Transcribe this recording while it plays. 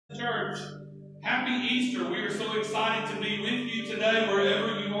Church, happy Easter. We are so excited to be with you today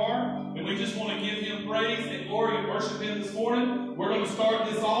wherever you are, and we just want to give Him praise and glory and worship Him this morning. We're going to start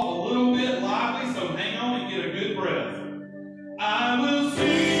this off a little bit lively, so hang on and get a good breath. I will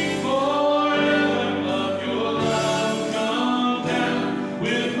sing forever of your love come down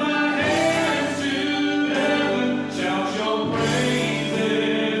with my hands to heaven, shout your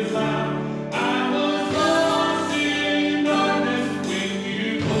praises loud. I was lost in darkness when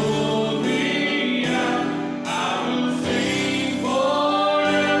you pulled me out. I will sing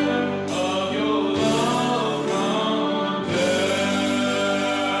forever of your love come down.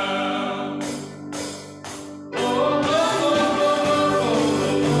 Oh,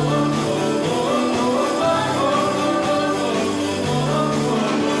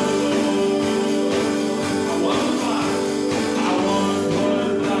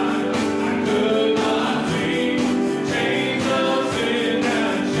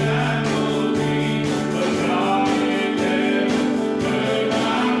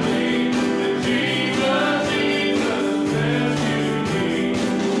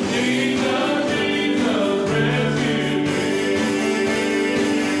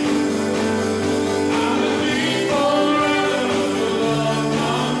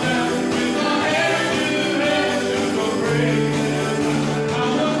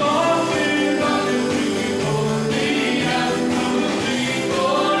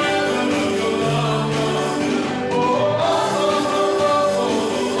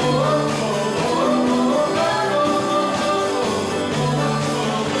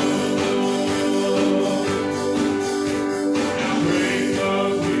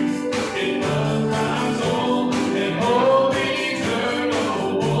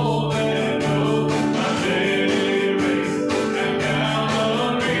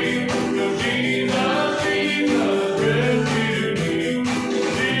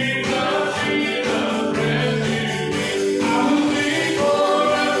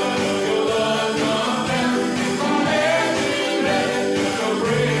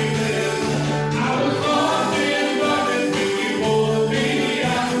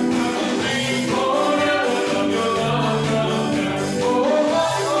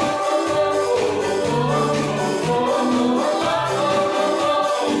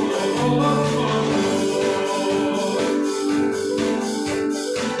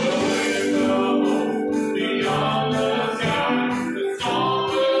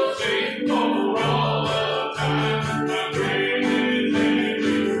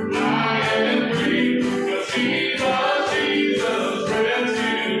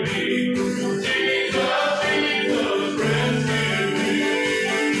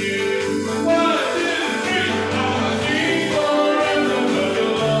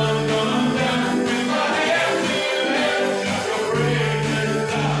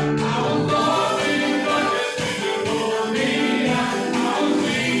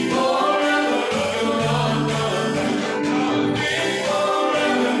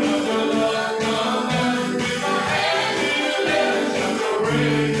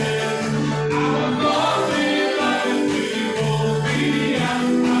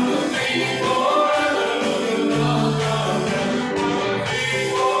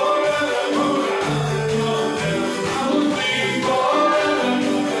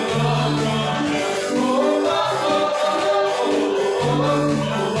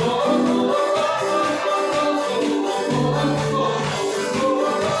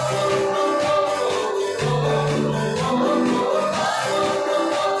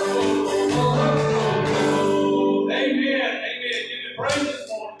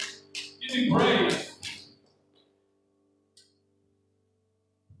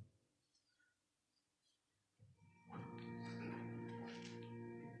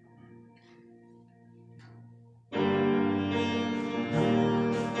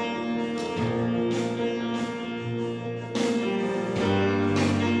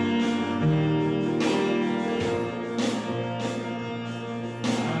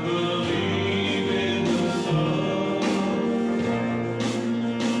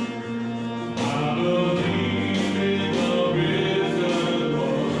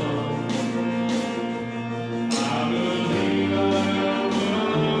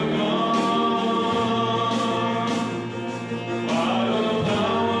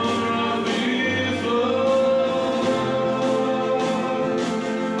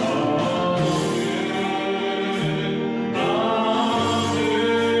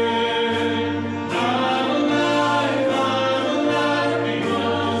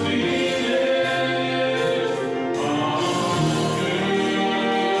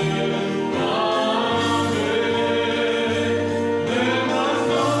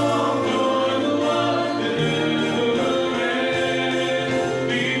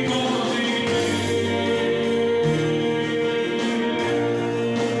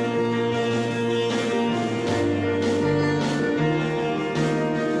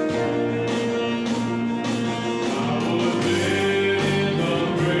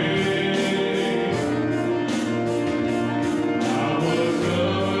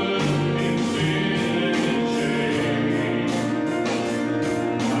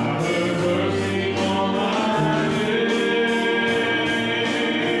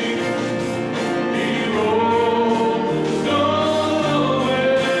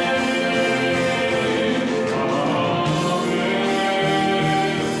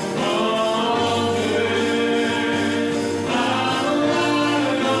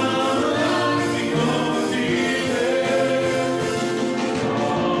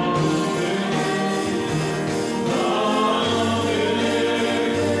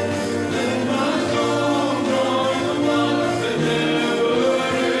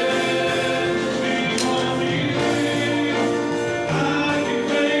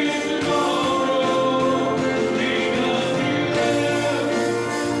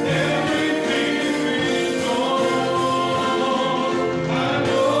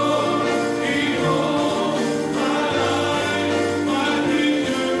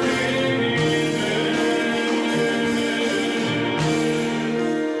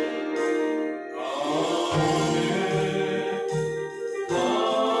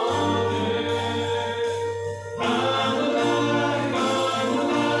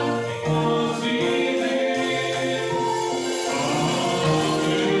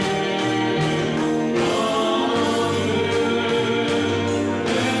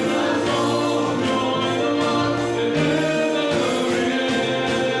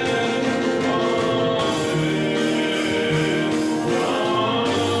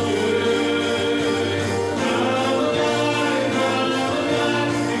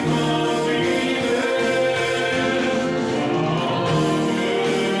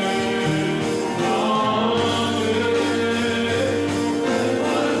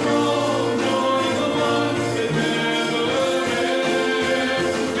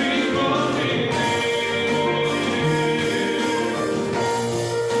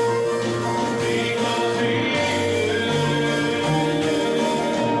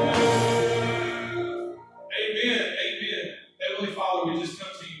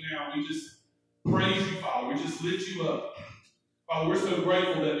 Father, we're so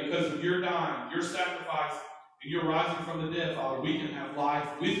grateful that because of your dying, your sacrifice, and your rising from the dead, Father, we can have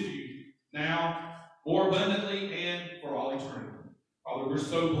life with you now, more abundantly, and for all eternity. Father, we're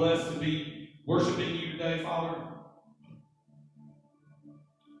so blessed to be worshiping you today, Father.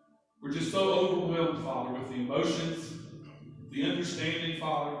 We're just so overwhelmed, Father, with the emotions, the understanding,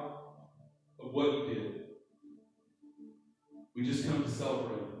 Father, of what you did. We just come to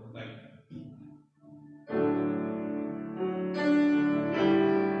celebrate. Thank you.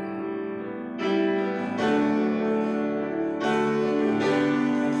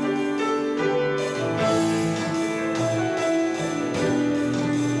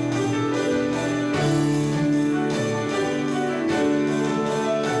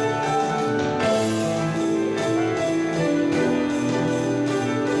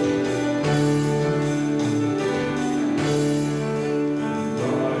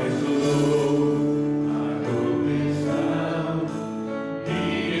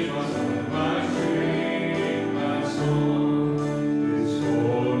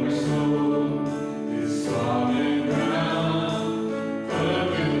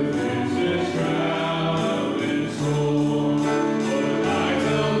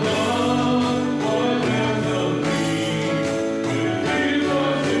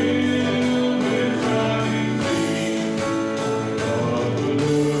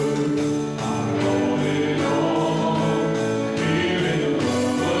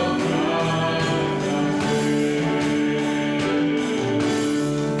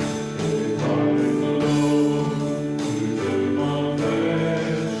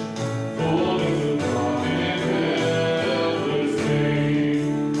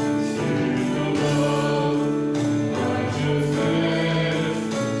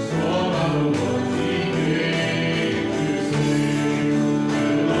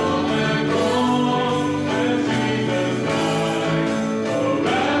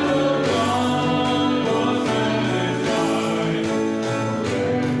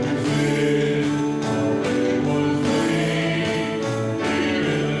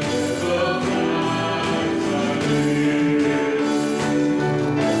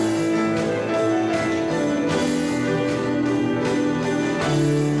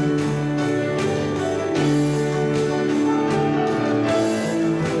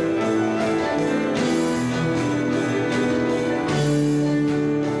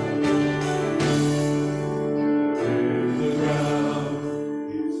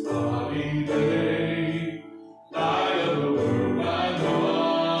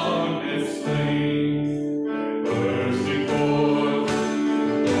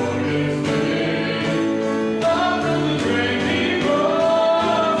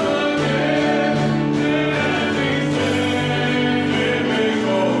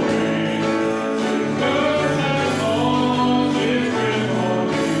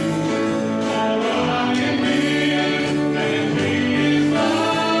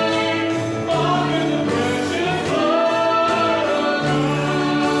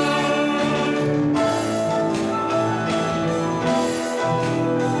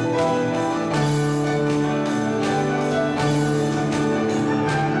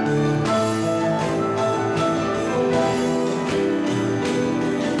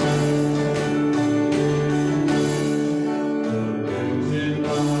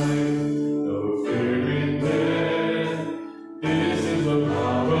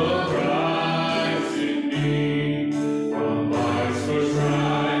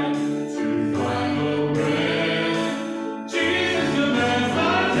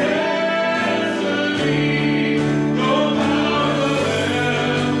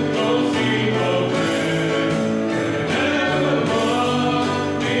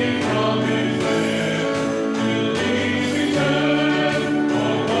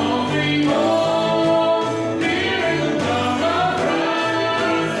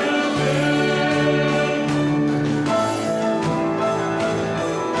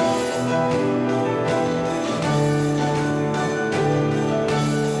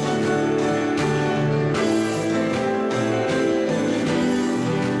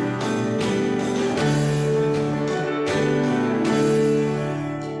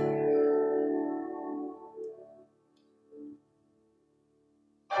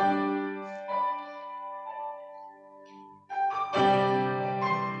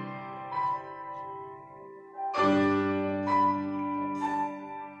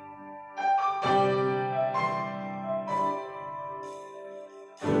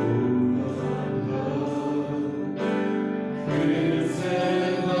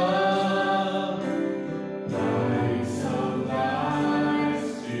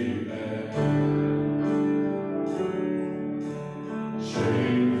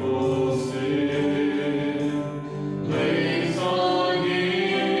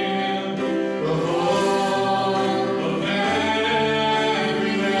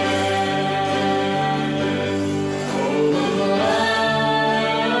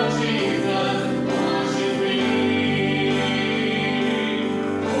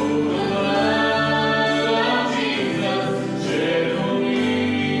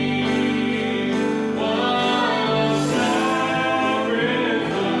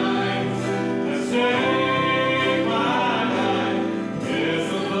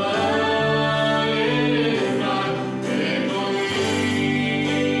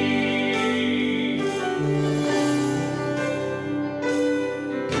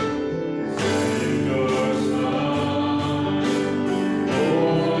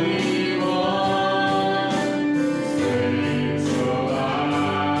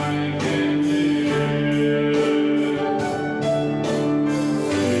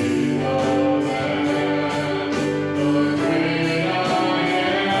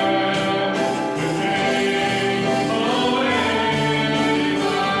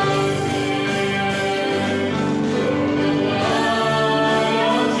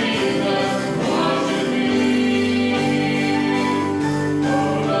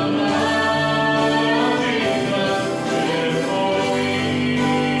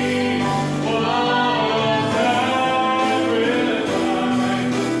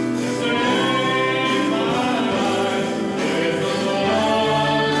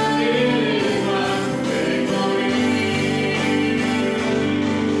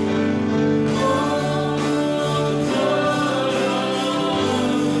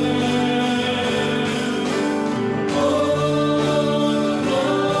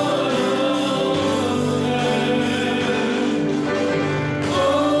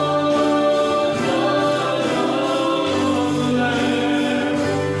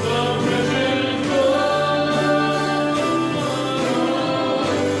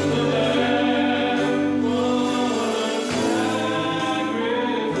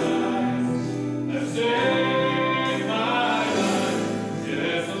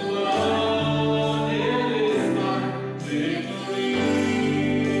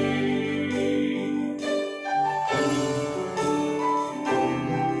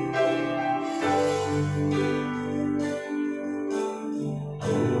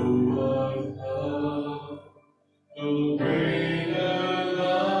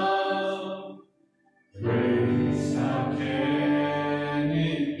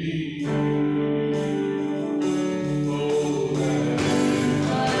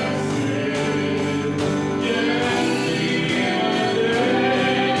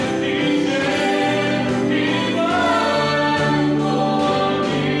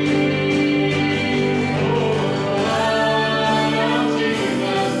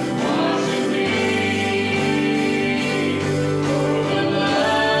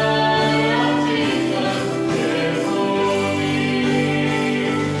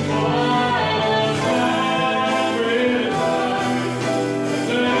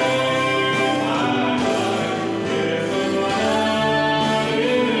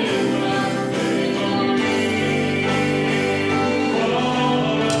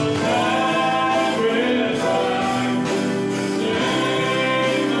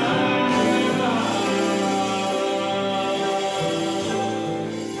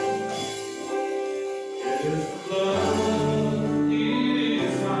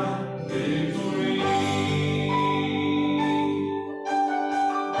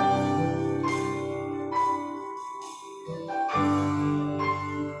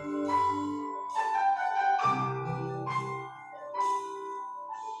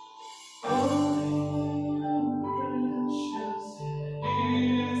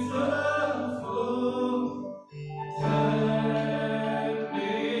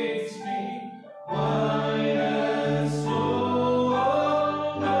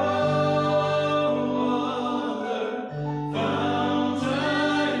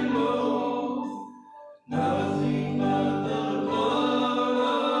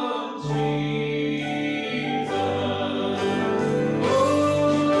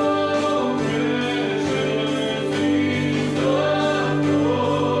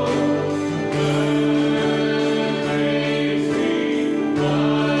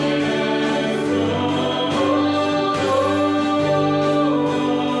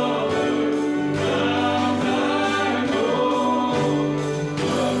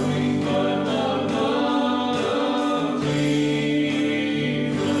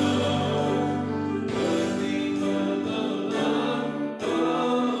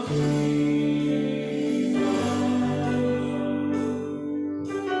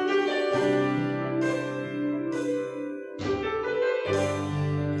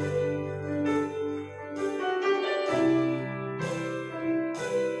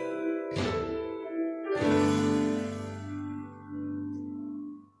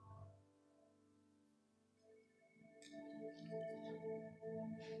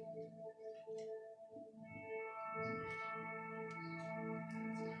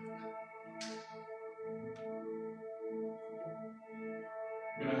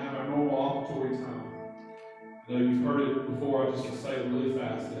 We're going to have our normal offertory time. Though you've heard it before, I just want to say it really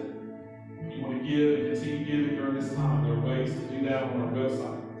fast that if you want to give and continue giving during this time, there are ways to do that on our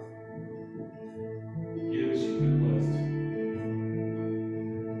website. Give as you've been blessed.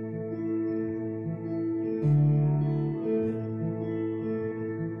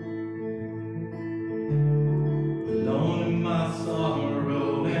 Alone in my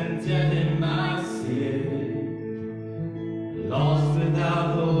sorrow and dead in my sin, lost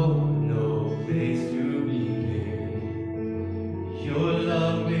without hope, no place to begin. Your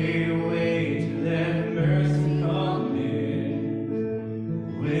love made a way to let mercy come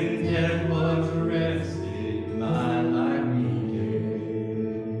in. When death was arrested, my life began.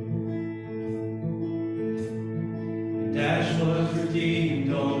 Dash was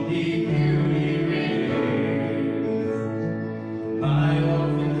redeemed, only beauty remains. My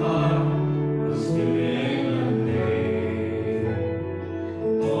orphan heart was given a name.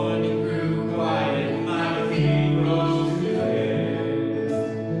 Morning grew quiet, my feet rose to rest.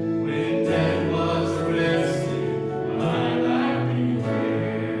 When death was arrested, my life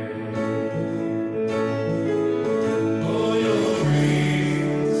began. Oh, your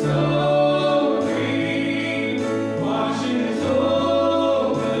grace so free, washes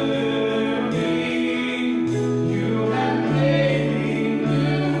over me. You have made me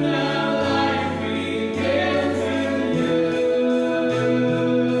new, now life begins in you.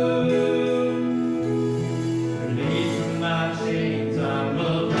 Released from my chains, I'm a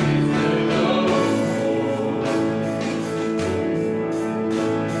prisoner no more.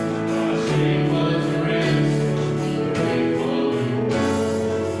 My shame was ransomed, gratefully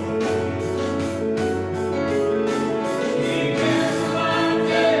He canceled my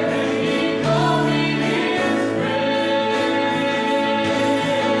debt and He called me His friend.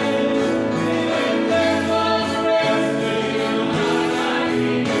 When death was arrested, my life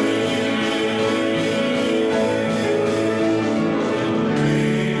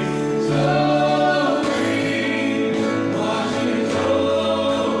so free, washes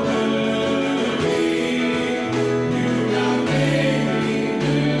over me. You have made me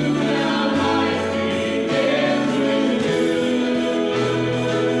new, now life begins with you.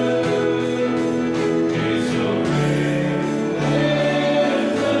 It's your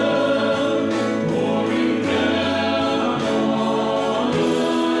endless love pouring down on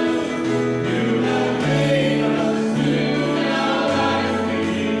us. You have made us new, now life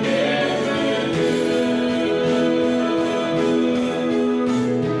begins with you.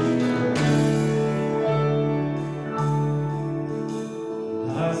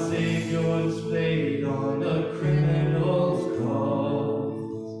 Our Savior was laid on the criminal's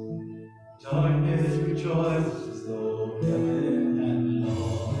cross. Darkness rejoices though heaven had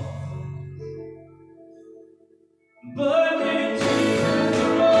lost. But when Jesus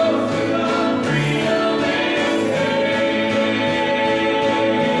arose, we found freedom and fame.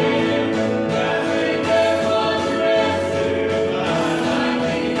 That's when death was arrested, my life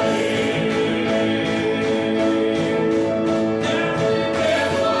began. That's when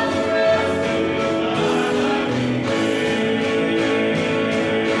death was arrested, my life began.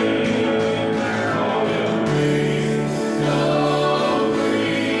 All your grace so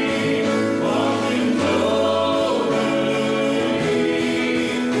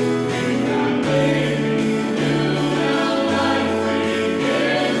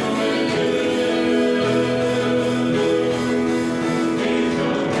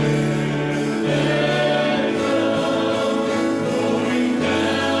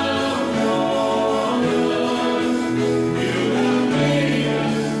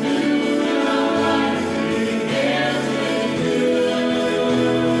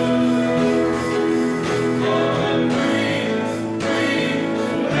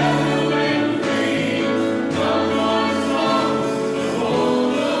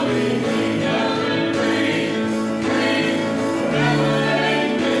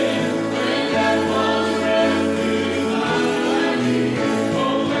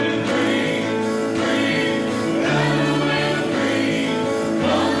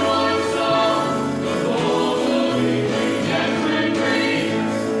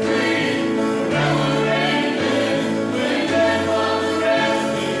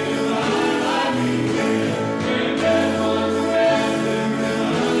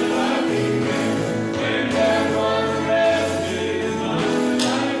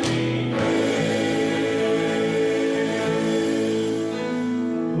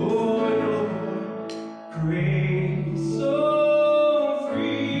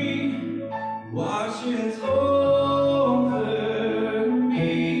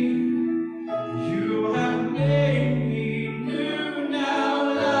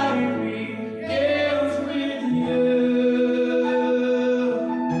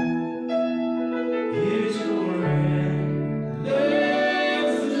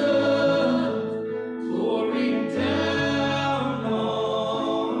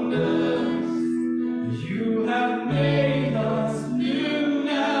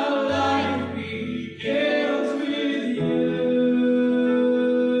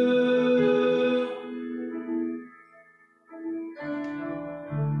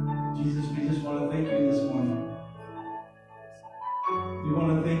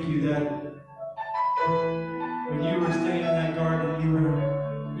to thank you that when you were standing in that garden,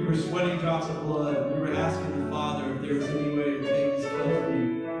 you were sweating drops of blood. You were asking the Father if there was any way to take this cup from you.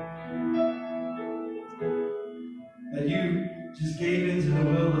 That you just gave into the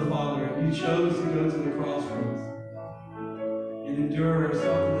will of the Father, and you chose to go to the crossroads and endure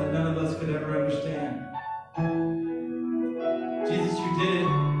something that none of us could ever understand. Jesus, you did it.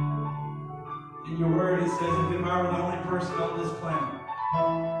 In your word, it says, if I were the only person on this planet,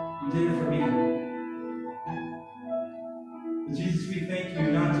 you did it for me. But Jesus, we thank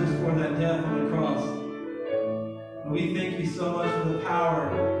you not just for that death on the cross, but we thank you so much for the power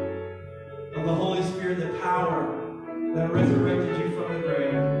of the Holy Spirit, the power that resurrected you from the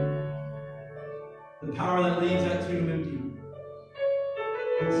grave, the power that leaves that tomb empty.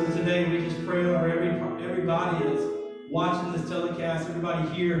 So today we just pray over everybody that's watching this telecast, everybody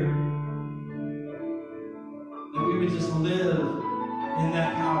here, that we would just live in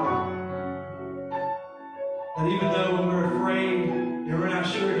that power. That even though when we're afraid and we're not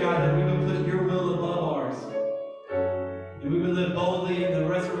sure, God, that we would put your will above ours. And we would live boldly in the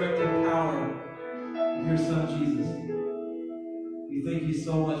resurrected power of your Son, Jesus. We thank you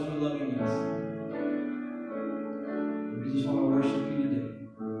so much for loving us. We just want to worship you today.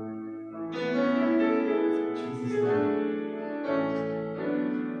 In Jesus' name.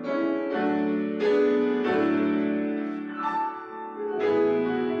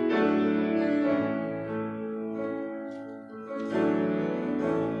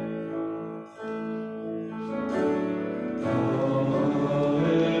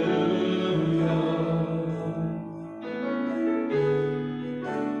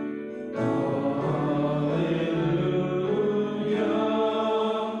 Hallelujah.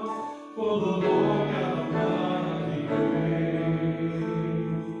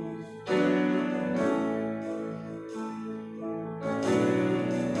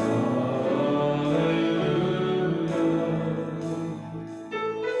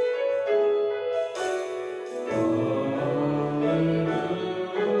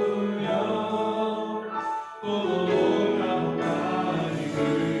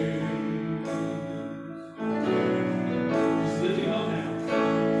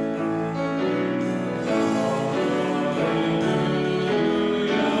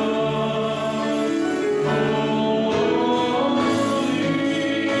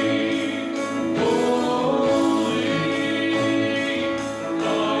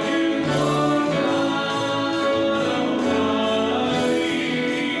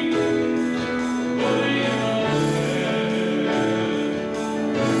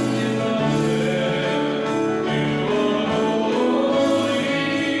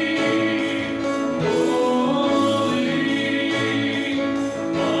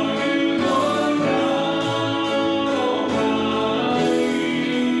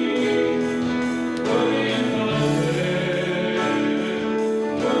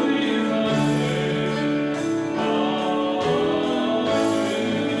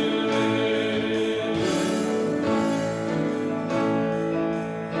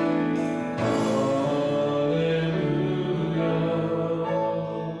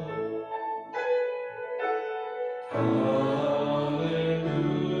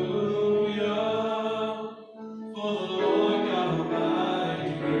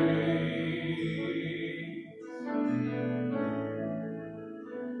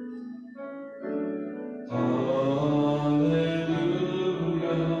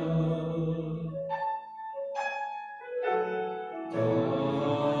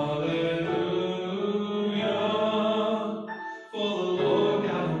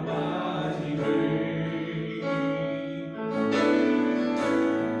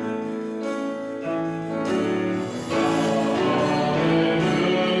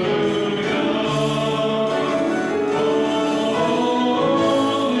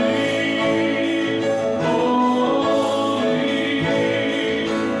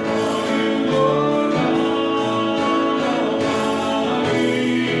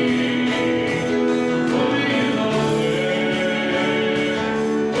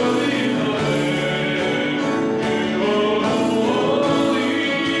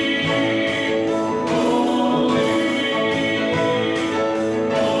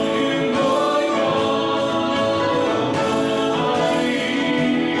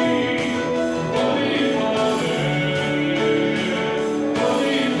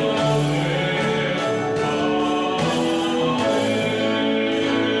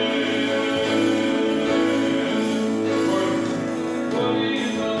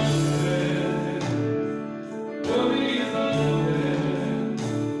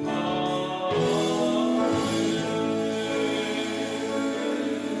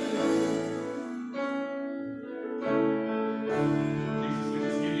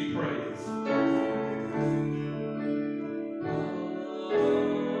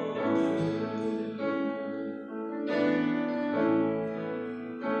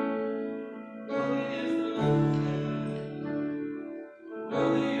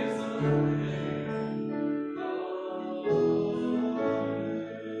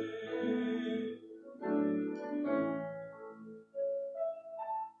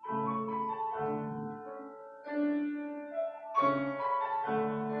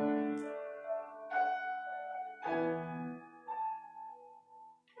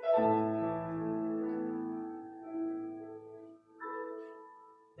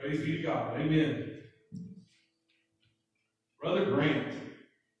 Praise be to God. Amen. Brother Grant.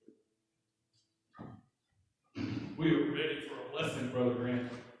 We are ready for a blessing, Brother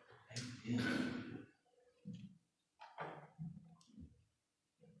Grant. Amen.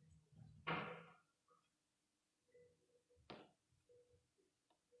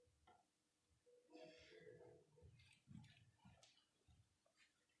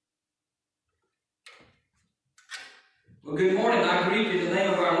 Well, good morning. I greet you in the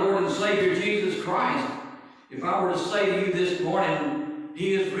name of our Lord and Savior, Jesus Christ. If I were to say to you this morning,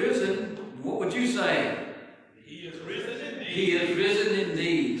 He is risen, what would you say? He is risen indeed. He is risen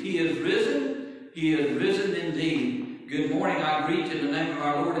indeed. He is risen. He is risen indeed. Good morning. I greet you in the name of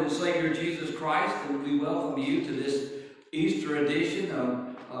our Lord and Savior, Jesus Christ, and we welcome you to this Easter edition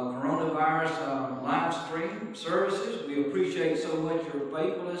of coronavirus live stream services. We appreciate so much your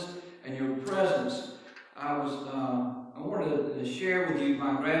faithfulness and your presence. I wanted to share with you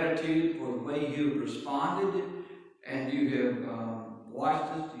my gratitude for the way you have responded, and you have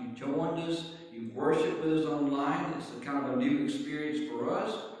watched us, you've joined us, you've worshiped with us online. It's a kind of a new experience for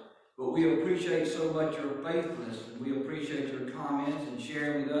us, but we appreciate so much your faithfulness, and we appreciate your comments and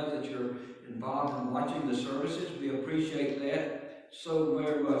sharing with us that you're involved in watching the services. We appreciate that so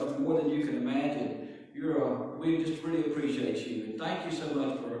very much, more than you can imagine. We just really appreciate you, and thank you so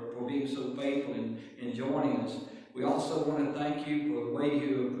much for being so faithful in joining us. We also want to thank you for the way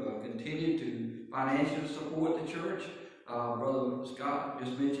you have continued to financially support the church. Brother Scott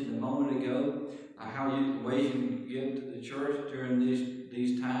just mentioned a moment ago the ways you give to the church during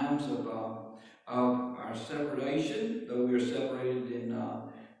these times of our separation, though we are separated in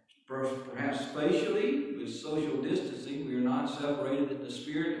perhaps spatially with social distancing. We are not separated in the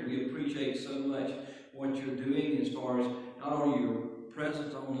spirit, and we appreciate so much what you're doing as far as not only your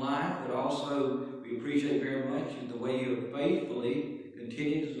presence online, but also we appreciate very much the way you have faithfully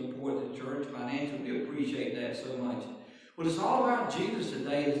continued to support the church financially. We appreciate that so much. Well, it's all about Jesus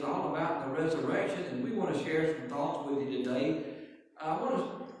today. It's all about the resurrection, and we want to share some thoughts with you today. I want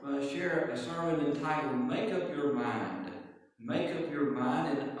to share a sermon entitled, Make Up Your Mind. Make Up Your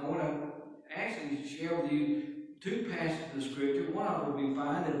Mind, and I want to actually share with you two passages of Scripture. One of them we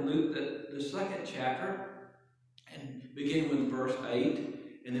find in Luke, the second chapter, and beginning with verse 8,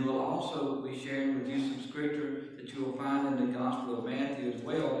 and then we'll also be sharing with you some Scripture that you will find in the Gospel of Matthew as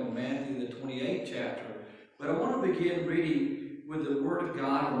well, in Matthew the 28th chapter. But I want to begin reading with the Word of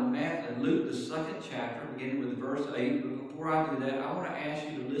God in Luke the second chapter, beginning with verse 8. But before I do that, I want to ask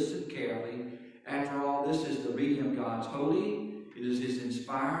you to listen carefully. After all, this is the reading of God's holy, it is His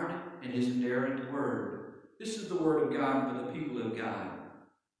inspired and His inerrant Word. This is the Word of God for the people of God.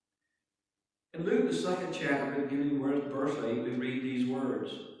 In Luke the second chapter, beginning with verse 8, we read these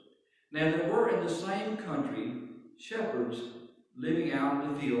words. Now there were in the same country shepherds living out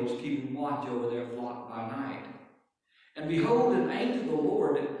in the fields, keeping watch over their flock by night. And behold, an angel of the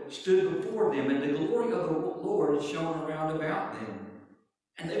Lord stood before them, and the glory of the Lord shone around about them.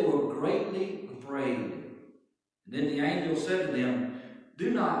 And they were greatly afraid. And then the angel said to them,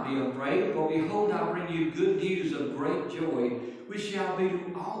 Do not be afraid, for behold, I bring you good news of great joy, which shall be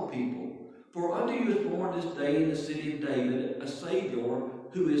to all people. For unto you is born this day in the city of David a Savior,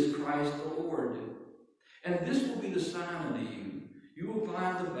 who is Christ the Lord. And this will be the sign unto you. You will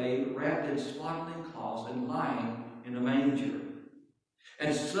find the babe wrapped in swaddling cloths and lying in a manger.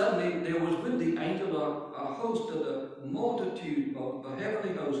 And suddenly there was with the angel a host of the multitude of the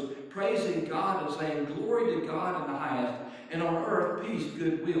heavenly hosts, praising God and saying, Glory to God in the highest, and on earth peace,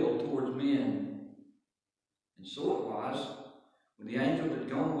 goodwill towards men. And so it was, when the angel had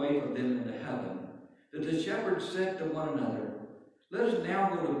gone away from them into heaven, that the shepherds said to one another, Let us now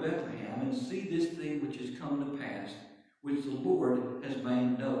go to Bethlehem and see this thing which has come to pass, which the Lord has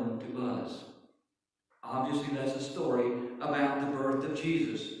made known to us. Obviously, that's a story about the birth of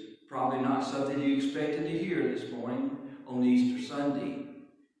Jesus. Probably not something you expected to hear this morning on Easter Sunday.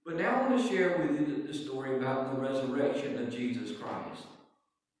 But now I want to share with you the story about the resurrection of Jesus Christ.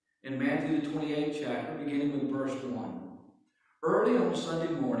 In Matthew the 28th chapter, beginning with verse 1. Early on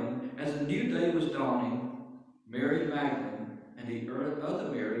Sunday morning, as the new day was dawning, Mary Magdalene and the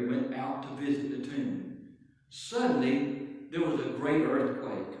other Mary went out to visit the tomb. Suddenly, there was a great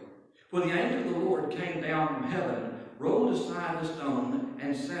earthquake. For the angel of the Lord came down from heaven, rolled aside the stone,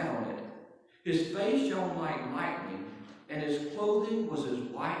 and sat on it. His face shone like lightning, and his clothing was as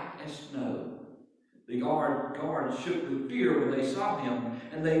white as snow. The guards shook with fear when they saw him,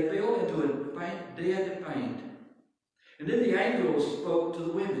 and they fell into a dead faint. And then the angel spoke to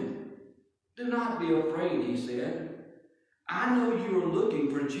the women. Do not be afraid, he said. I know you are looking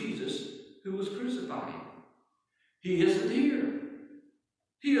for Jesus who was crucified. He isn't here.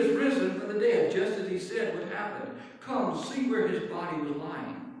 He is risen from the dead, just as he said would happen. Come, see where his body was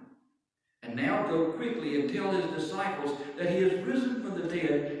lying. And now go quickly and tell his disciples that he is risen from the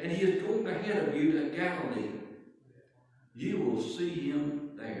dead, and he is going ahead of you to Galilee. You will see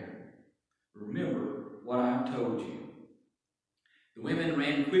him there. Remember what I have told you. The women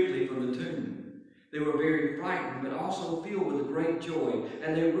ran quickly from the tomb. They were very frightened, but also filled with great joy,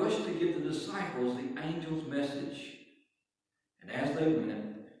 and they rushed to give the disciples the angel's message. And as they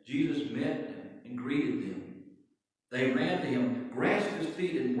went, Jesus met them and greeted them. They ran to him, grasped his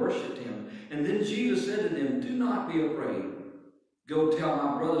feet, and worshipped him. And then Jesus said to them, "Do not be afraid. Go tell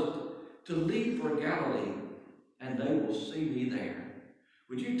my brothers to leave for Galilee, and they will see me there."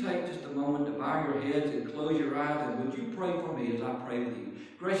 Would you take just a moment to bow your heads and close your eyes, and would you pray for me as I pray with you?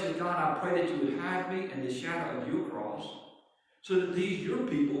 Gracious God, I pray that you would hide me in the shadow of your cross, so that these your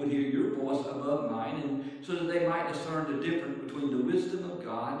people would hear your voice above mine, and so that they might discern the difference between the wisdom of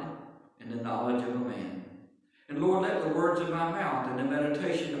God and the knowledge of a man. And Lord, let the words of my mouth and the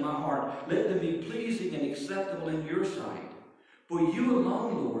meditation of my heart, let them be pleasing and acceptable in your sight. For you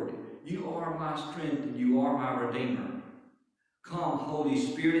alone, Lord, you are my strength and you are my Redeemer. Come, Holy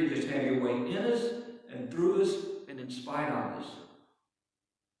Spirit, and just have your way in us and through us and in spite of us.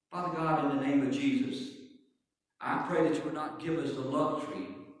 Father God, in the name of Jesus, I pray that you would not give us the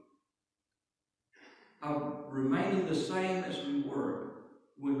luxury of remaining the same as we were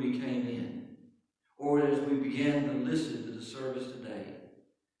when we came in, or as we began to listen to the service today.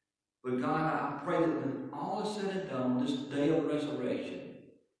 But God, I pray that when all is said and done on this day of resurrection,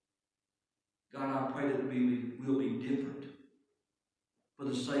 God, I pray that we will be different for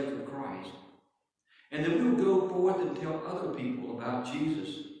the sake of Christ. And that we will go forth and tell other people about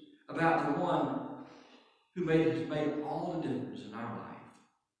Jesus, about the one who has made all the difference in our life.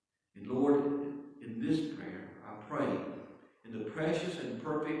 And Lord, in this prayer, I pray in the precious and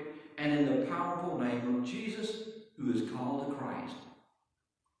perfect and in the powerful name of Jesus, who is called the Christ.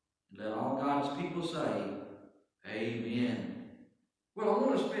 And let all God's people say, Amen. Well, I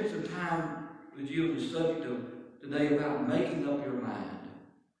want to spend some time with you on the subject of today about making up your mind.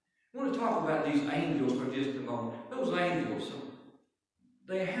 I want to talk about these angels for just a moment. Those angels,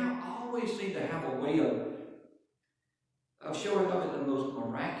 they always seem to have a way of showing up at the most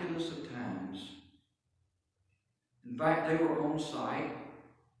miraculous of times. In fact, they were on site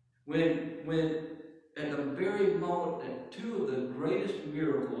when at the very moment that two of the greatest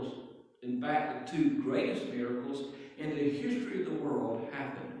miracles, in fact, the two greatest miracles in the history of the world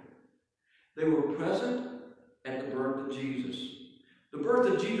happened. They were present at the birth of Jesus. The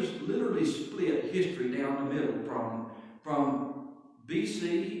birth of Jesus literally split history down the middle from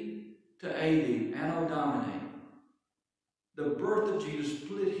BC to AD, Anno Domini. The birth of Jesus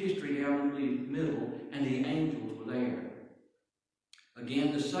split history down the middle, and the angels were there.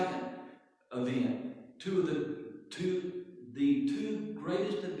 Again, the second event, the two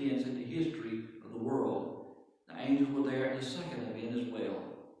greatest events in the history of the world, the angels were there at the second event as well,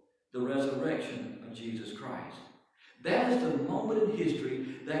 the resurrection of Jesus Christ. That is the moment in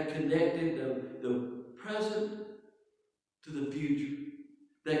history that connected the present to the future,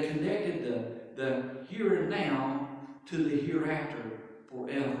 that connected the here and now to the hereafter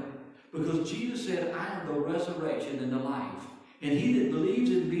forever. Because Jesus said, "I am the resurrection and the life. And he that believes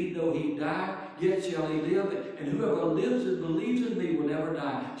in me, though he die, yet shall he live. And whoever lives and believes in me will never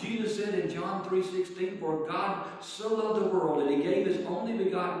die." Jesus said in John 3:16, "For God so loved the world that he gave his only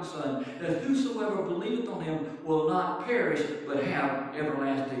begotten Son, that whosoever believeth on him will not perish, but have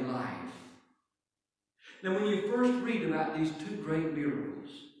everlasting life." Now, when you first read about these two great miracles,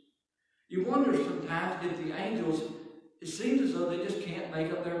 you wonder sometimes if the angels, it seems as though they just can't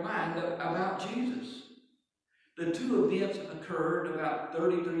make up their mind about Jesus. The two events occurred about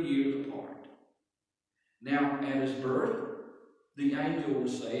 33 years apart. Now, at his birth, the angel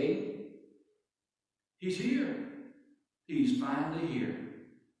was saying, "He's here. He's finally here."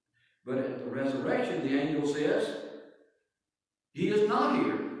 But at the resurrection, the angel says, "He is not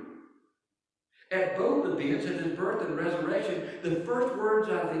here." At both events, at his birth and resurrection, the first words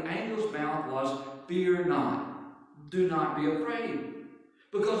out of the angel's mouth was, "Fear not. Do not be afraid."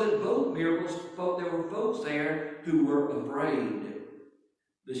 Because at both miracles, there were folks there who were afraid.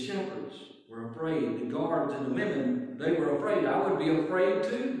 The shepherds were afraid. The guards and the women, they were afraid. I would be afraid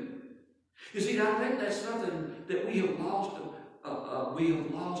too. You see, I think that's something that we have lost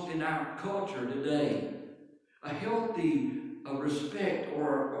in our culture today. A healthy respect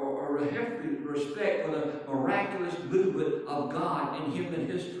or a healthy respect for the miraculous movement of God in human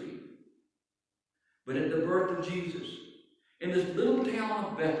history. But at the birth of Jesus, in this little town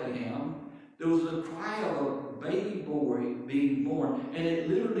of Bethlehem, there was a cry of a baby boy being born. And it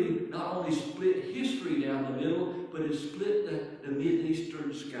literally not only split history down the middle, but it split the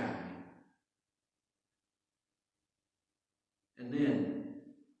Mideastern sky. And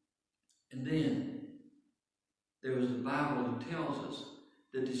then there was the Bible who tells us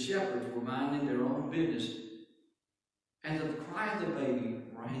that the shepherds were minding their own business as the cry of the baby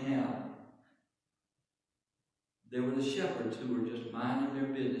rang out. There were the shepherds who were just minding their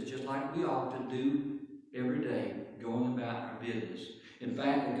business, just like we ought to do every day, going about our business. In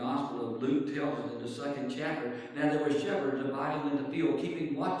fact, the Gospel of Luke tells us in the 2nd chapter, now there were shepherds abiding in the field,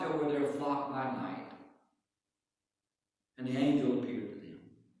 keeping watch over their flock by night. And the angel appeared to them.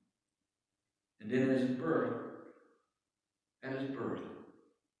 And then at his birth,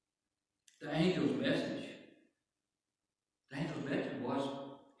 the angel's message was,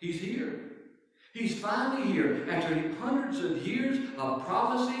 he's here. He's finally here. After hundreds of years of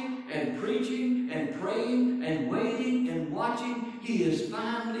prophecy and preaching and praying and waiting and watching, he is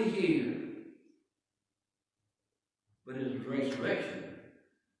finally here. But in his resurrection,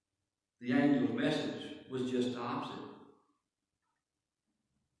 the angel's message was just the opposite.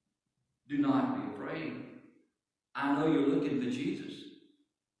 Do not be afraid. I know you're looking for Jesus.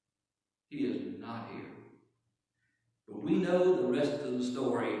 He is not here. But we know the rest of the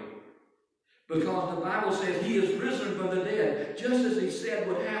story, because the Bible says he is risen from the dead, just as he said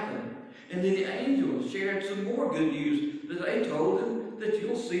would happen. And then the angels shared some more good news, that they told him that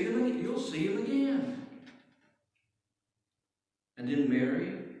you'll see him again. And then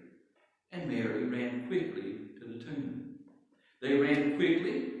Mary ran quickly to the tomb. They ran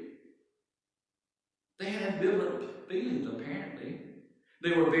quickly. They had ambivalent feelings, apparently.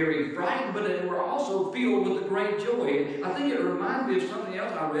 They were very frightened, but they were also filled with a great joy. I think it reminds me of something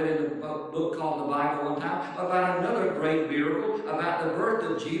else I read in a book called the Bible one time, about another great miracle, about the birth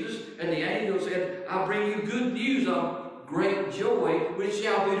of Jesus. And the angel said, I bring you good news of great joy, which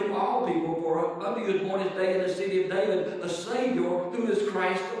shall be to all people. For unto you is born this day in the city of David a Savior, who is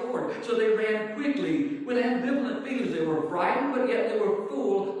Christ the Lord. So they ran quickly with ambivalent feelings. They were frightened, but yet they were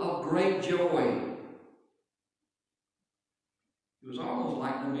full of great joy. It was almost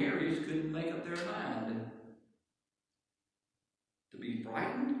like the Marys couldn't make up their mind to be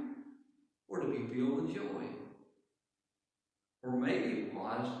frightened or to be filled with joy. Or maybe it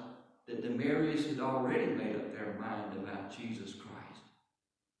was that the Marys had already made up their mind about Jesus Christ,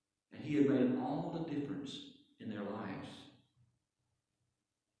 and he had made all the difference in their lives.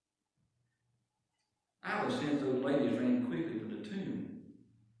 I have a sense those ladies ran quickly from the tomb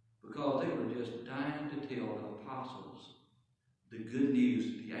because they were just dying to tell the apostles the good news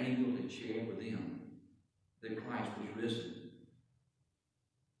that the angel had shared with them, that Christ was risen.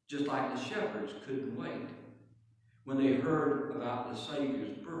 Just like the shepherds couldn't wait. When they heard about the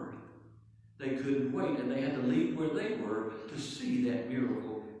Savior's birth, they couldn't wait, and they had to leave where they were to see that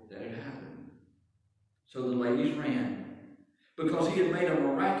miracle that had happened. So the ladies ran, because he had made a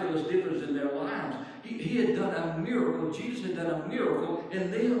miraculous difference in their lives. He had done a miracle. Jesus had done a miracle in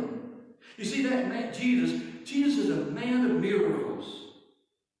them. You see, that man, Jesus is a man of miracles,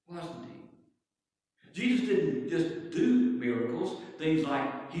 wasn't he? Jesus didn't just do miracles, things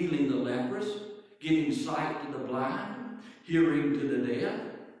like healing the leprous, giving sight to the blind, hearing to the deaf,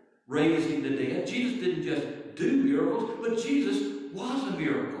 raising the dead. Jesus didn't just do miracles, but Jesus was a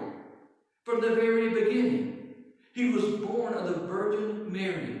miracle from the very beginning. He was born of the Virgin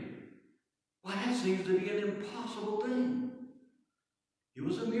Mary. Well, that seems to be an impossible thing. It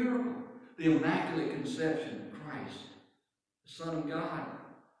was a miracle. The Immaculate Conception of Christ, the Son of God.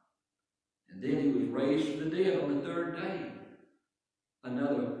 And then he was raised from the dead on the 3rd day.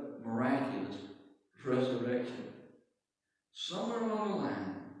 Another miraculous resurrection. Somewhere along the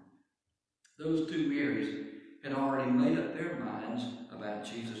line, those two Marys had already made up their minds about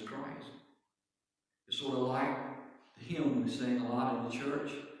Jesus Christ. It's sort of like the hymn we sing a lot in the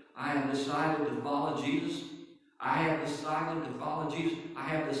church. I have decided to follow Jesus. I have decided to follow Jesus. I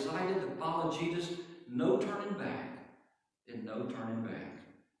have decided to follow Jesus. No turning back and no turning back.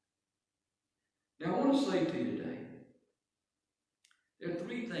 Now I want to say to you today, there are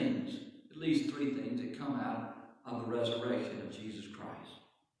three things, at least three things, that come out of the resurrection of Jesus Christ.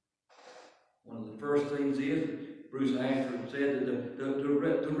 One of the first things is, Bruce Ashford said that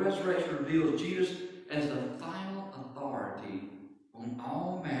the resurrection reveals Jesus as the final authority on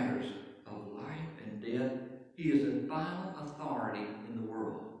all matters of life and death. He is the final authority in the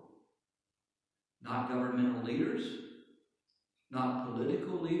world. Not governmental leaders, not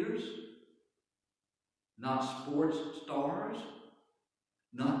political leaders, not sports stars,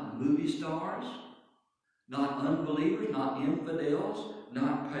 not movie stars, not unbelievers, not infidels,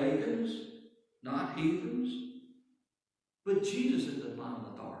 not pagans, not heathens. But Jesus is the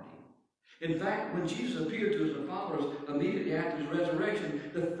final authority. In fact, when Jesus appeared to his followers immediately after his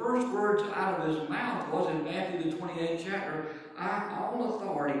resurrection, the first words out of his mouth was in Matthew the 28th chapter, all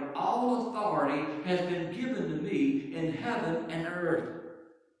authority has been given to me in heaven and earth.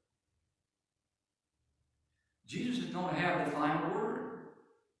 Jesus is going to have the final word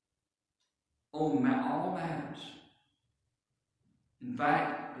on all matters. In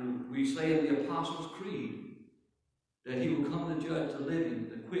fact, we say in the Apostles' Creed that he will come to judge the living,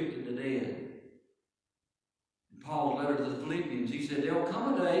 the quick, and the dead. In Paul's letter to the Philippians, he said, there'll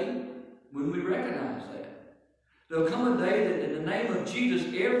come a day when we recognize that. There'll come a day that in the name of Jesus,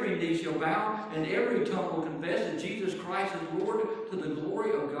 every knee shall bow and every tongue will confess that Jesus Christ is Lord to the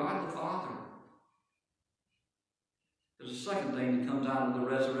glory of God the Father. There's a second thing that comes out of the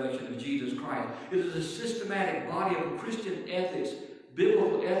resurrection of Jesus Christ. It is a systematic body of Christian ethics,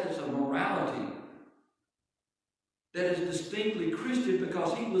 biblical ethics of morality that is distinctly Christian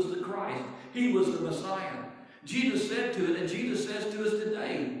because he was the Christ. He was the Messiah. Jesus said to it, and Jesus says to us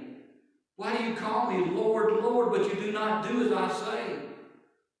today, why do you call me Lord, Lord, but you do not do as I say?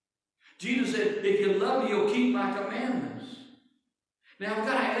 Jesus said, if you love me, you'll keep my commandments. Now, I've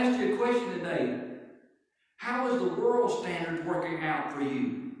got to ask you a question today. How is the world standards working out for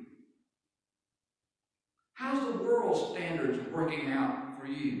you? How's the world standards working out for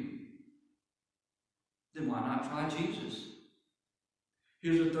you? Then why not try Jesus?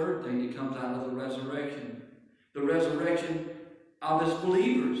 Here's the third thing that comes out of the resurrection. The resurrection of his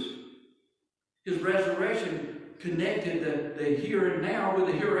believers. His resurrection connected the here and now with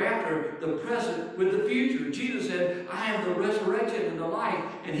the hereafter, the present with the future. Jesus said, I am the resurrection and the life,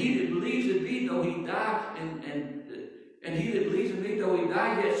 and he that believes in me, though he die, and he that believes in me, though he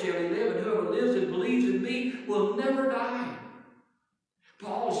die, yet shall he live, and whoever lives and believes in me will never die.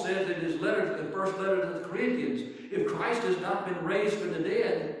 Paul says in his letter, the first letter to the Corinthians, if Christ has not been raised from the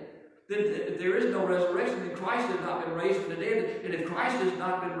dead, then if there is no resurrection, then Christ has not been raised from the dead. And if Christ has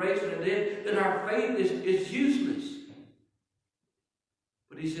not been raised from the dead, then our faith is useless.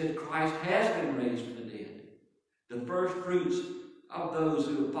 But he said Christ has been raised from the dead, the first fruits of those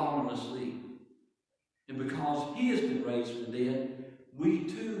who have fallen asleep. And because he has been raised from the dead, we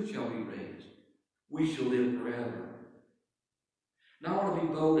too shall be raised. We shall live forever. Now I want to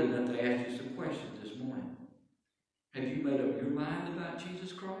be bold enough to ask you some questions this morning. Have you made up your mind about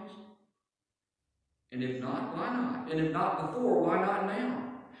Jesus Christ? And if not, why not? And if not before, why not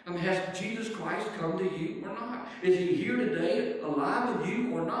now? I mean, has Jesus Christ come to you or not? Is he here today, alive with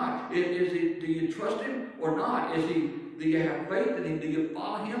you or not? Do you trust him or not? Do you have faith in him? Do you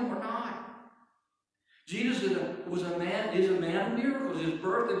follow him or not? Jesus is a man of miracles. His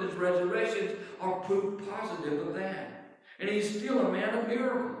birth and his resurrection are proof positive of that. And he's still a man of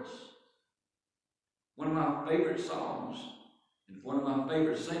miracles. One of my favorite songs, and one of my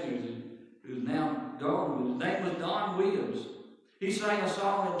favorite singers who's now gone, his name was Don Williams. He sang a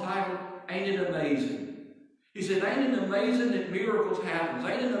song entitled, Ain't It Amazing? He said, ain't it amazing that miracles happen?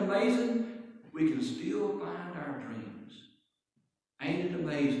 Ain't it amazing we can still find our dreams? Ain't it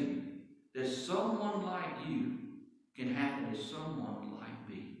amazing that someone like you can happen to someone like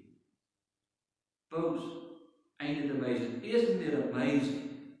me? Folks, ain't it amazing? Isn't it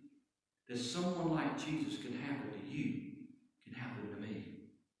amazing that someone like Jesus can happen to you, can happen to me?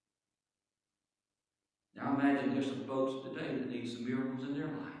 Now imagine there's some folks today that need some miracles in their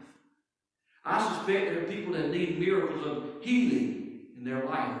life. I suspect there are people that need miracles of healing in their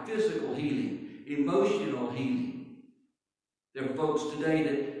life, physical healing, emotional healing. There are folks today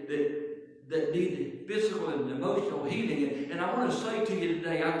that need physical and emotional healing. And I want to say to you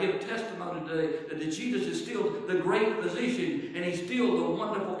today, I give testimony today that Jesus is still the great physician, and he's still the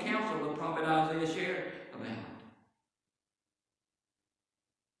wonderful counselor the prophet Isaiah shared about.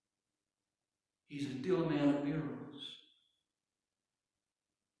 He's still a man of miracles.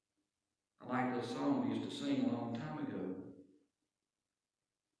 I like the song we used to sing a long time ago.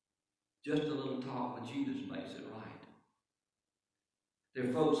 Just a little talk with Jesus makes it right. There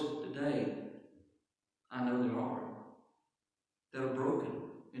are folks today, I know there are, that are broken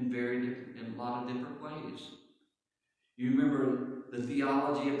in a lot of different ways. You remember the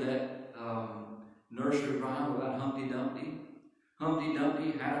theology of that nursery rhyme about Humpty Dumpty? Humpty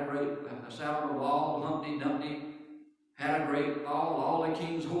Dumpty had sat on a wall. Humpty Dumpty had a great fall. All the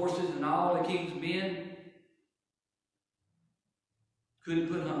king's horses and all the king's men couldn't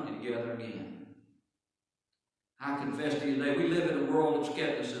put Humpty together again. I confess to you today, we live in a world of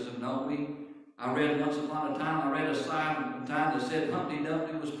skepticism, don't we? I read once upon a time, a sign that said Humpty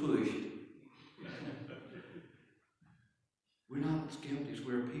Dumpty was pushed. We're not skeptics,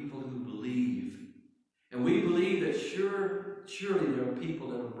 we're people who believe. And we believe that surely there are people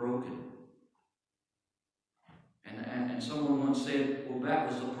that are broken. And someone once said, well, that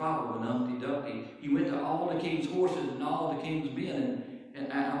was the problem with Humpty Dumpty. He went to all the king's horses and all the king's men.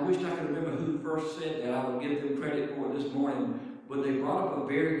 And I wish I could remember who first said that. I would give them credit for it this morning. But they brought up a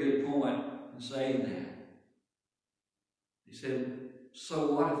very good point in saying that. He said,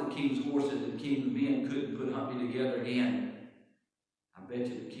 so what if the king's horses and king's men couldn't put Humpty together again? I bet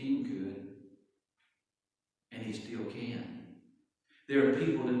you the king could. And he still can. There are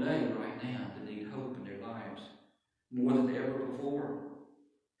people today, right now, that need hope in their lives more than ever before.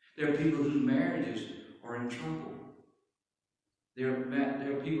 There are people whose marriages are in trouble. There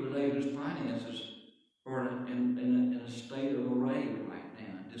are people today whose finances are in a state of array right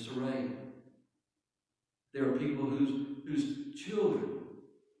now, disarray. There are people whose children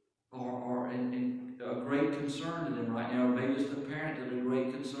are in a great concern to them right now, or maybe it's the parent that is a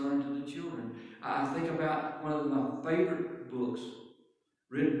great concern to the children. I think about one of my favorite books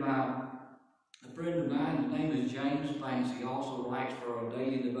written by a friend of mine. His name is James Banks. He also writes for a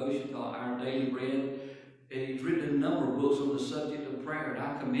daily devotion called Our Daily Bread. And he's written a number of books on the subject of prayer, and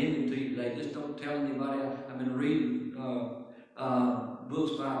I commend him to you today. Just don't tell anybody. I've been reading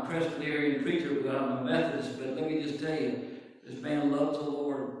books by a Presbyterian preacher, but I'm a Methodist. But let me just tell you, this man loves the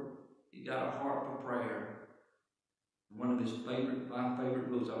Lord. He got a heart for prayer. One of my favorite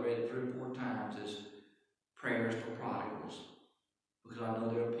books, I read it 3 or 4 times, is Prayers for Prodigals. Because I know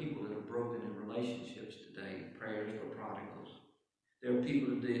there are people that are broken in relationships today. Prayers for prodigals. There are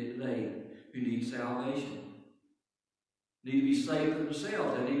people today who need salvation. Need to be saved from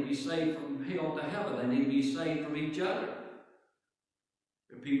themselves. They need to be saved from hell to heaven. They need to be saved from each other.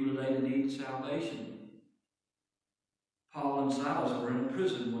 There are people today that need salvation. Paul and Silas were in a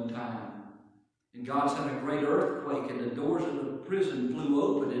prison one time. And God sent a great earthquake, and the doors of the prison flew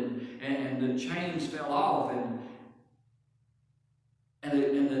open, and the chains fell off, and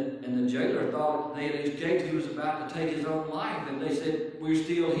the jailer thought they had escaped. He was about to take his own life, and they said, we're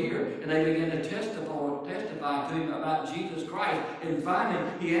still here. And they began to testify to him about Jesus Christ. And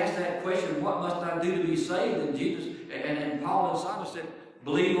finally, he asked that question, what must I do to be saved? And Paul and Silas said,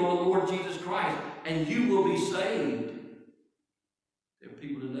 believe on the Lord Jesus Christ, and you will be saved. There are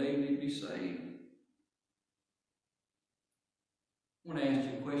people today who need to be saved. I want to ask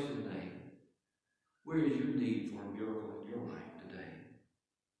you a question today. Where is your need for a miracle in your life today?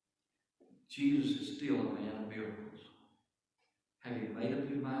 Jesus is still a man of miracles. Have you made up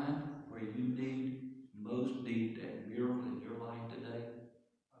your mind where you most need that miracle in your life today?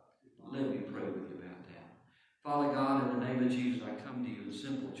 Let me pray with you about that. Father God, in the name of Jesus, I come to you in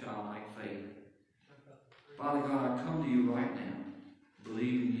simple childlike faith. Father God, I come to you right now,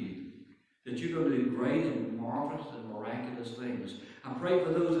 believing you, that you're going to do great and marvelous and miraculous things. I pray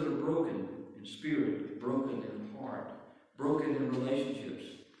for those that are broken in spirit, broken in heart, broken in relationships.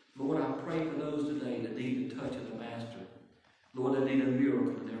 Lord, I pray for those today that need the touch of the Master. Lord, that need a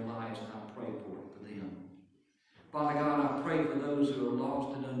miracle in their lives, and I pray for it for them. Father God, I pray for those who are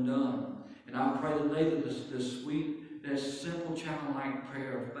lost and undone. And I pray today that this sweet, this simple childlike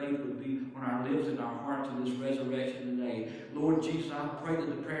prayer of faith would be on our lips and our hearts in this resurrection today. Lord Jesus, I pray that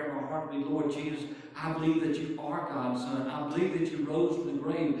the prayer of our heart would be, Lord Jesus, I believe that you are God's Son. I believe that you rose from the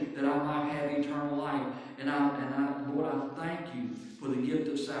grave that I might have eternal life. And Lord, I thank you for the gift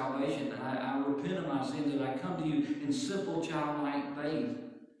of salvation. I repent of my sins, and I come to you in simple childlike faith.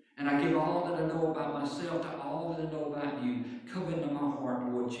 And I give all that I know about myself to all that I know about you. Come into my heart,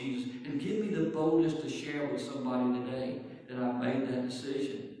 Lord Jesus, and give me the boldness to share with somebody today that I've made that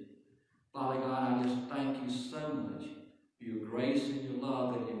decision. Father God, I just thank you so much for your grace and your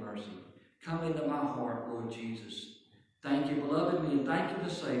love and your mercy. Come into my heart, Lord Jesus. Thank you for loving me, and thank you for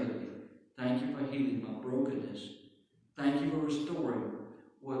saving me. Thank you for healing my brokenness. Thank you for restoring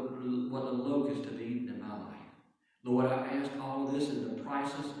what the locusts have eaten in my life. Lord, I ask all of this in the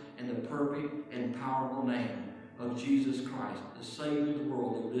priceless and the perfect and powerful name of Jesus Christ, the Savior of the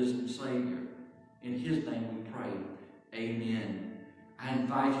world, the risen Savior. In his name we pray. Amen. I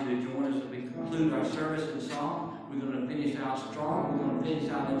invite you to join us as we conclude our service in song. We're going to finish out strong. We're going to finish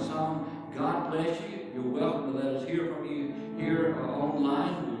out in song. God bless you. You're welcome to let us hear from you here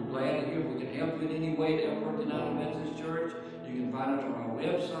online. We're glad to hear if we can help you in any way at Epworth United Methodist Church. You can find us on our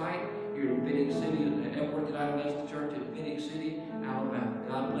website here in Phenix City, at Epworth United Methodist Church in Phenix City, Alabama.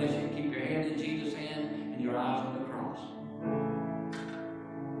 God bless you. Keep your hand in Jesus' hand and your eyes on the cross.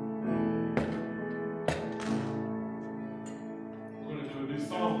 We're going to do a new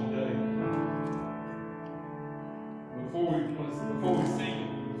song today. Before we sing it,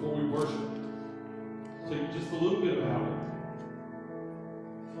 before we worship, tell you just a little bit about it.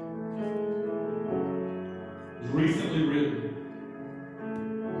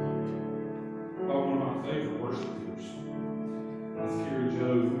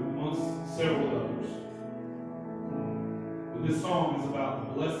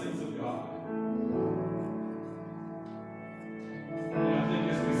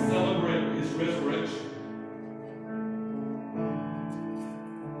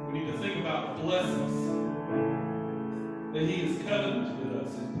 blessings that He has covenanted with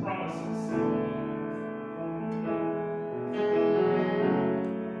us, His promises.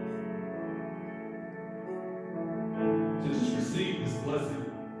 To just receive this blessing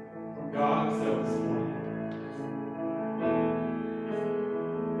from God Himself this morning.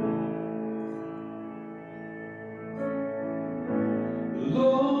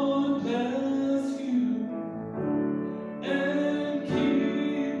 Lord bless you and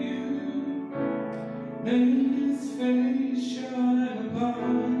keep you. May His face shine upon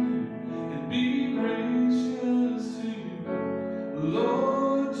you and be gracious to you.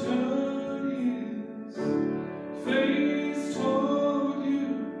 Lord turn His face toward you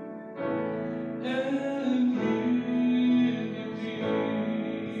and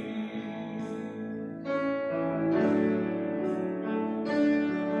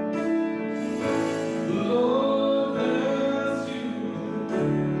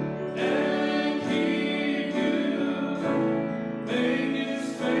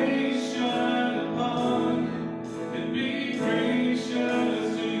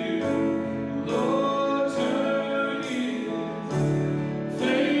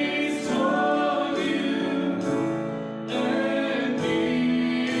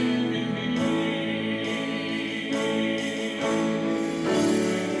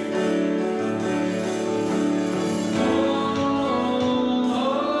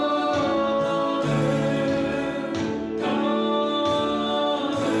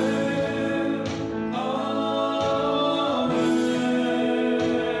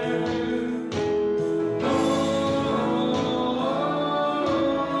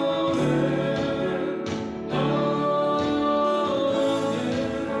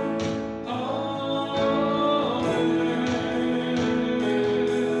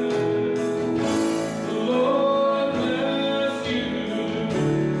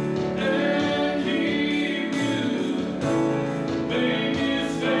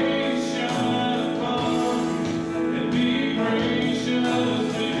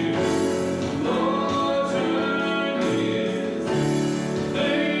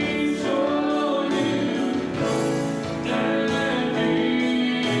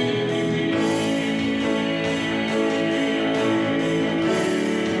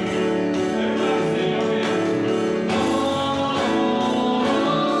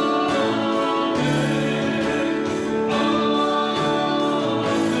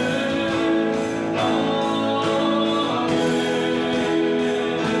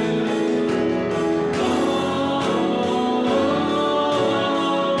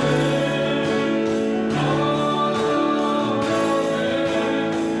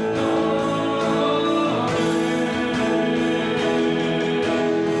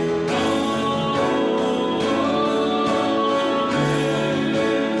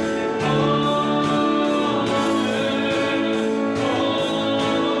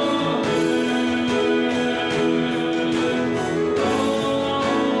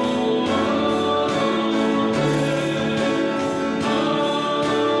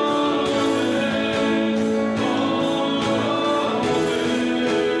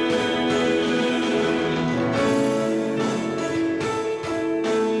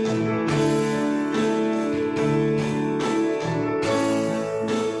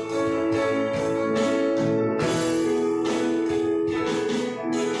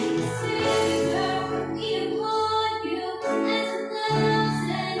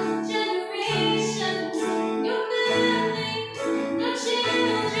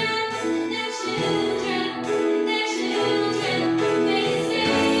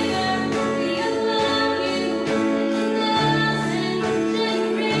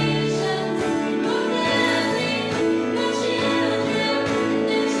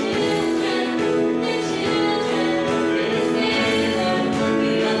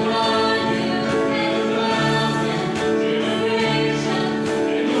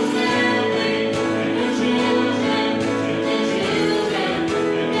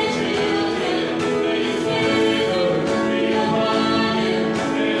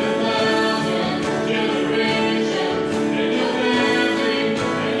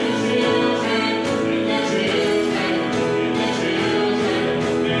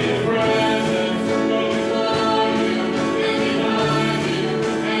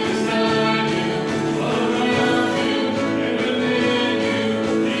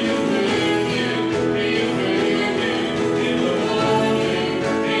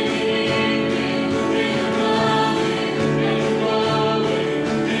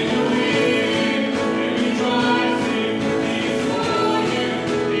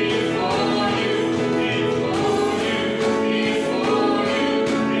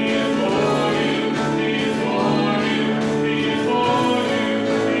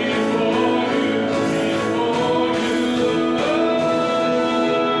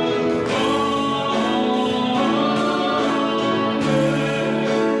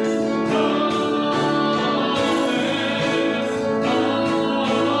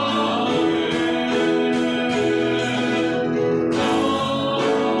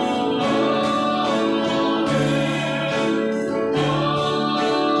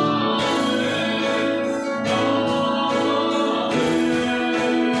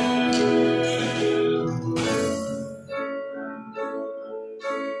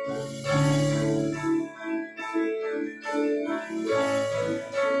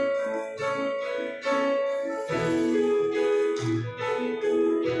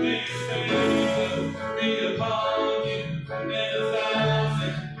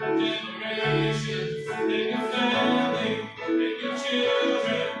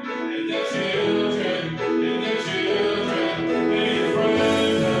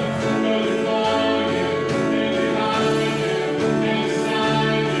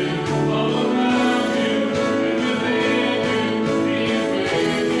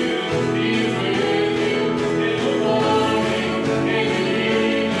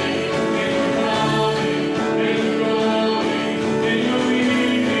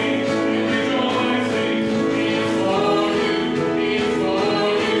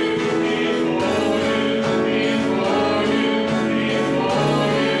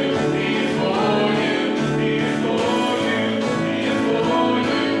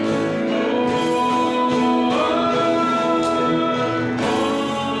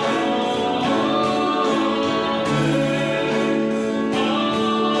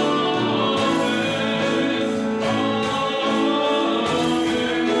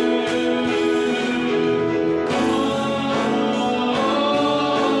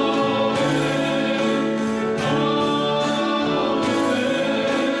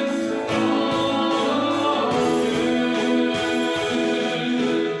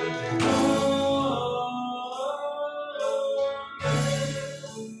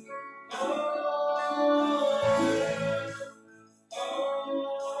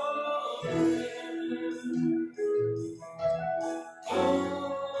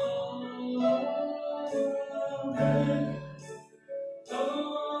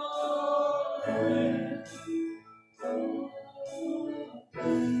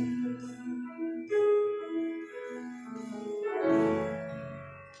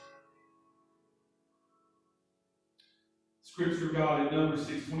Scripture, God, in Numbers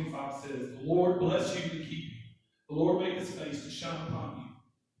 6:25 says, the Lord bless you and keep you. The Lord make his face to shine upon you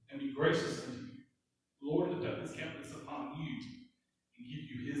and be gracious unto you. The Lord lift up his countenance upon you and give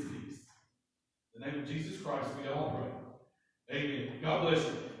you his peace. In the name of Jesus Christ, we all pray. Amen. God bless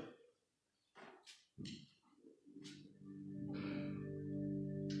you.